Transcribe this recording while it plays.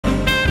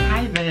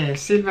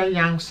Silver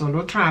Young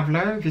Solo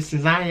Traveler. This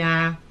is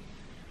Aya.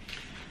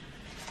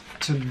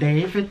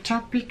 Today the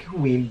topic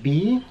will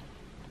be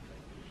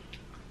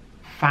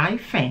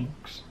 5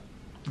 things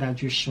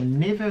that you should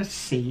never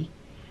say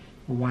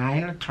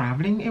while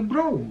traveling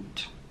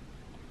abroad.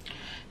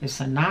 It's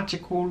an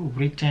article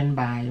written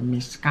by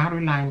Miss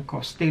Caroline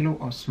Costello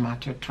of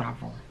Smarter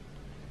Travel.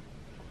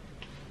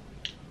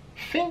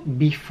 Think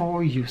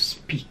before you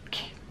speak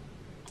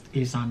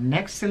is an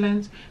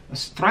excellent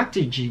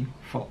strategy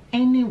for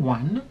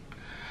anyone,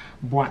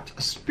 but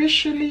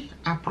especially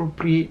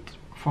appropriate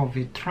for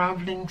the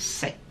traveling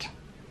set.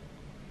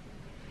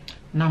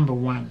 Number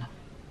 1.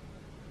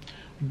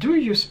 Do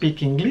you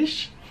speak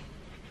English?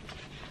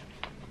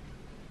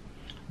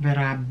 There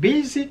are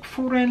basic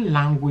foreign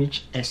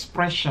language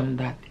expressions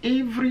that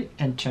every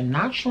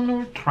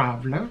international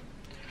traveler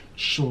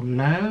should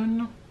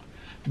learn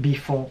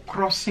before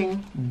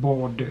crossing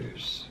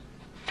borders.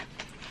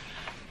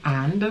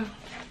 And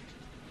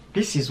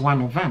this is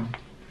one of them.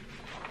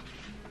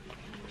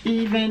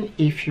 Even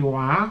if you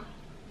are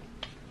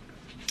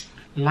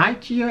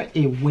light year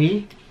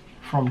away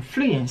from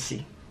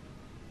fluency,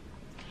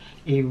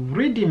 a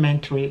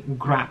rudimentary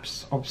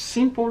grasp of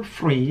simple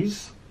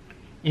phrase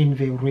in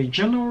the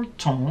regional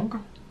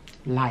tongue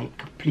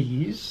like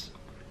please,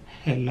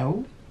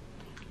 hello,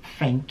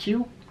 thank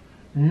you,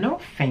 no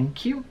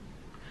thank you,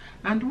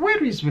 and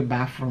where is the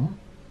bathroom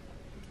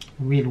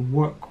will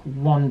work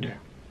wonder.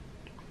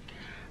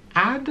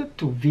 Add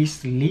to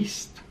this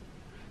list,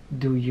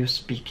 do you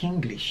speak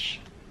English?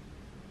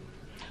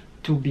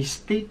 To be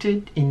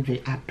stated in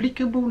the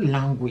applicable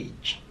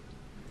language.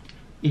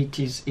 It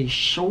is a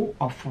show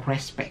of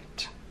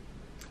respect,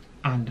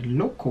 and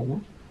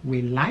local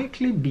will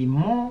likely be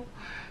more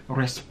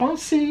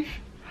responsive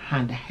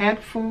and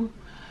helpful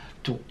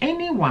to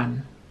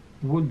anyone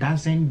who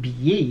doesn't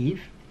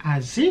behave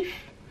as if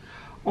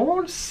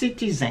all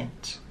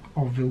citizens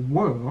of the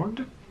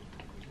world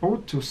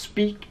ought to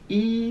speak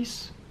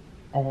his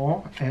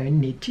or her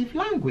native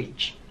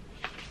language.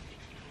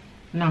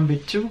 Number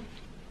 2,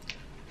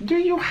 do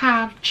you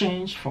have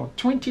change for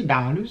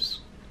 $20?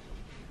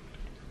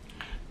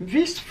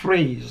 This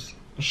phrase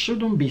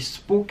shouldn't be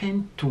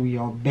spoken to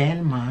your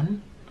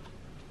bellman,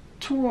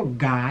 tour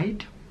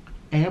guide,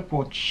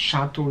 airport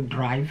shuttle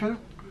driver,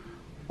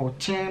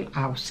 hotel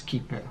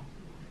housekeeper,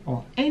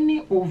 or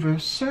any other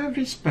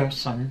service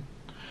person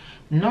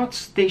not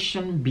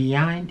stationed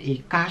behind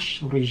a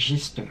cash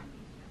register.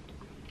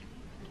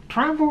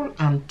 Travel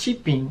and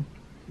tipping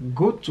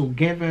go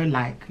together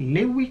like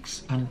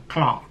Lewis and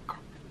Clark.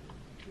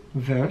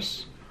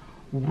 Thus,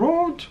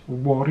 road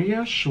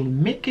warriors should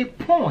make a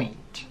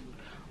point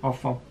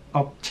of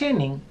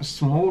obtaining a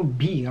small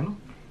bill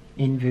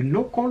in the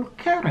local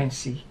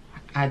currency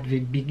at the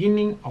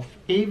beginning of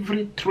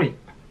every trip.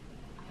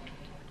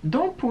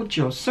 Don't put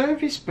your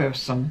service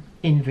person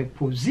in the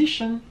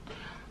position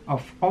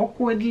of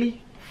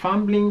awkwardly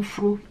fumbling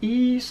through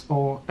his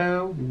or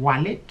her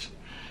wallet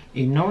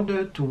in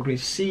order to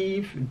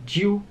receive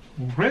due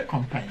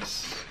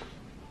recompense.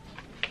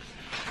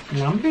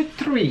 Number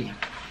 3.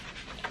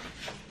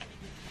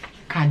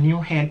 Can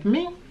you help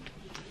me?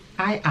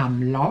 I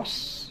am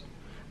lost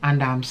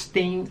and I'm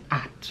staying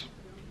at.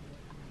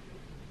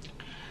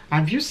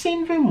 Have you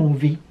seen the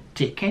movie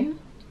Taken?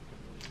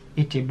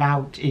 It's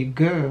about a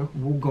girl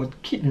who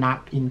got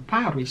kidnapped in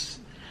Paris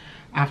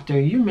after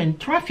a human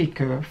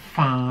trafficker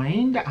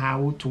find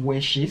out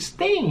where she's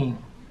staying.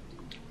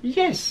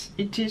 Yes,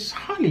 it is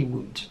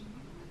Hollywood,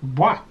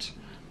 but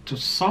to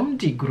some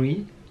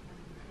degree,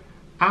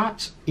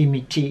 art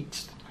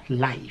imitates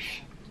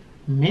life.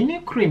 Many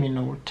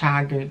criminals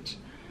target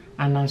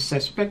an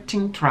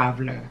unsuspecting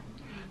traveler,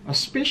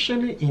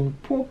 especially in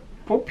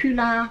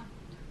popular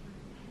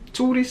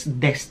tourist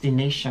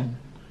destinations,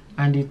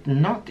 and it's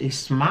not a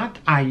smart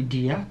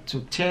idea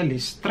to tell a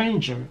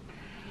stranger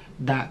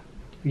that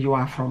you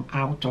are from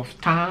out of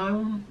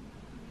town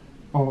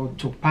or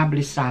to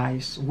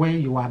publicize where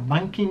you are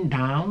bunking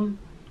down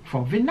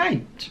for the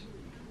night.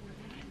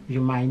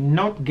 You might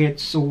not get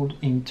sold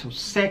into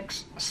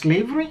sex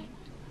slavery,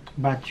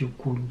 but you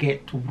could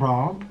get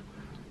robbed,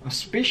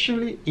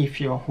 especially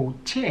if your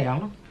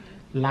hotel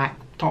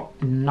lacks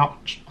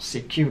top-notch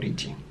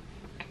security.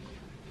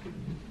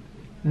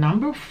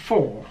 Number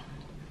 4,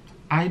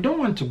 I don't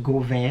want to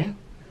go there.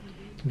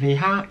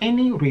 There are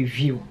any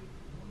review.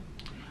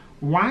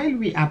 While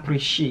we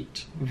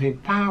appreciate the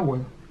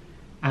power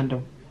and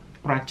the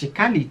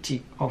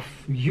practicality of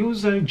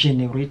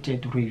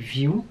user-generated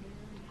review,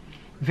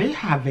 they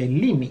have a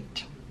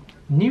limit.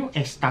 New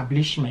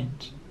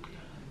establishment,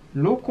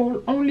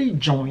 local-only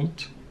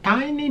joint,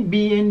 tiny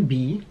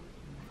B&B,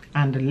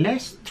 and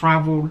less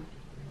travel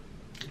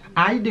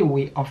either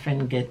way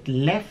often get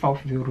left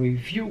off the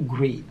review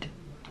grade.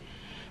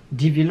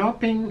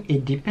 Developing a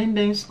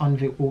dependence on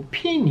the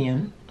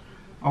opinion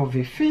of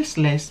the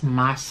faceless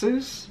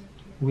masses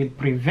will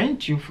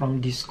prevent you from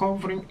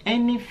discovering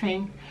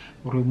anything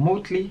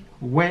remotely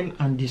well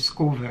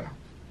undiscovered.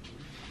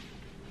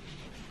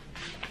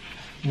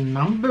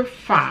 Number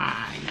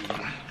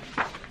 5.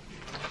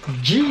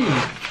 G.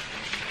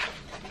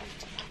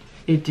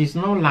 It is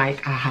not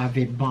like I have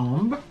a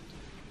bomb.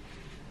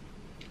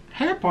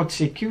 Airport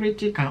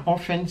security can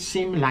often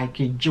seem like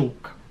a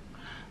joke,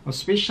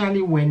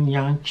 especially when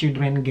young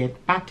children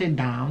get patted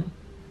down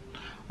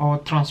or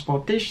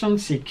Transportation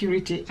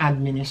Security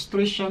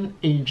Administration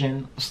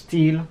agents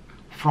steal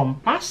from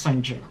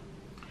passengers.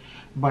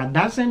 But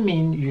doesn't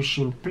mean you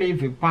should play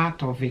the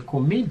part of a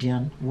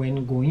comedian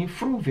when going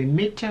through the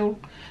metal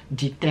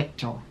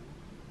detector.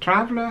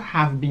 Travelers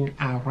have been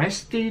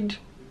arrested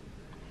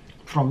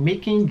from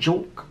making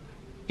jokes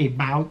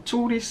about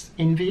tourists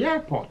in the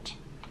airport.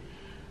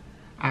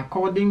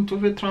 According to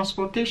the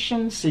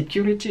Transportation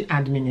Security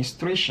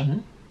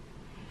Administration,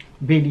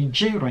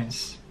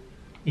 belligerence,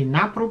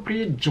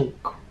 inappropriate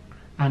joke,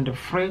 and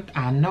threat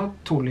are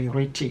not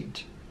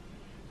tolerated.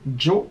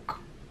 Joke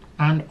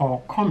and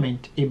or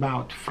comment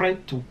about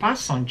threat to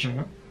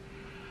passenger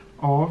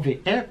or the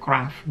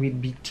aircraft will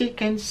be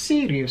taken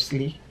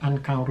seriously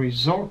and can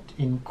result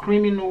in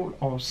criminal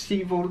or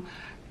civil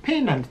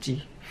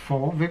penalty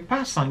for the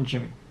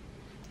passenger.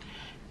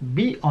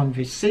 Be on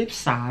the safe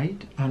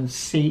side and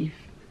save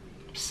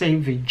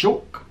the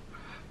joke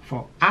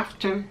for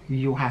after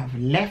you have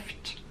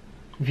left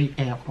the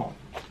airport.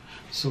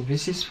 So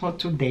this is for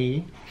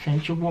today.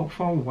 Thank you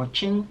for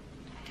watching.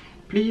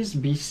 Please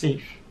be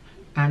safe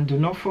and do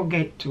not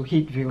forget to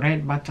hit the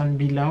red button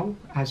below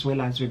as well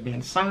as the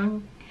bell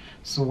sign,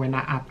 so when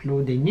I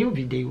upload a new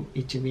video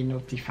it will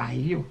notify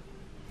you.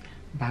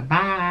 Bye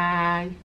bye.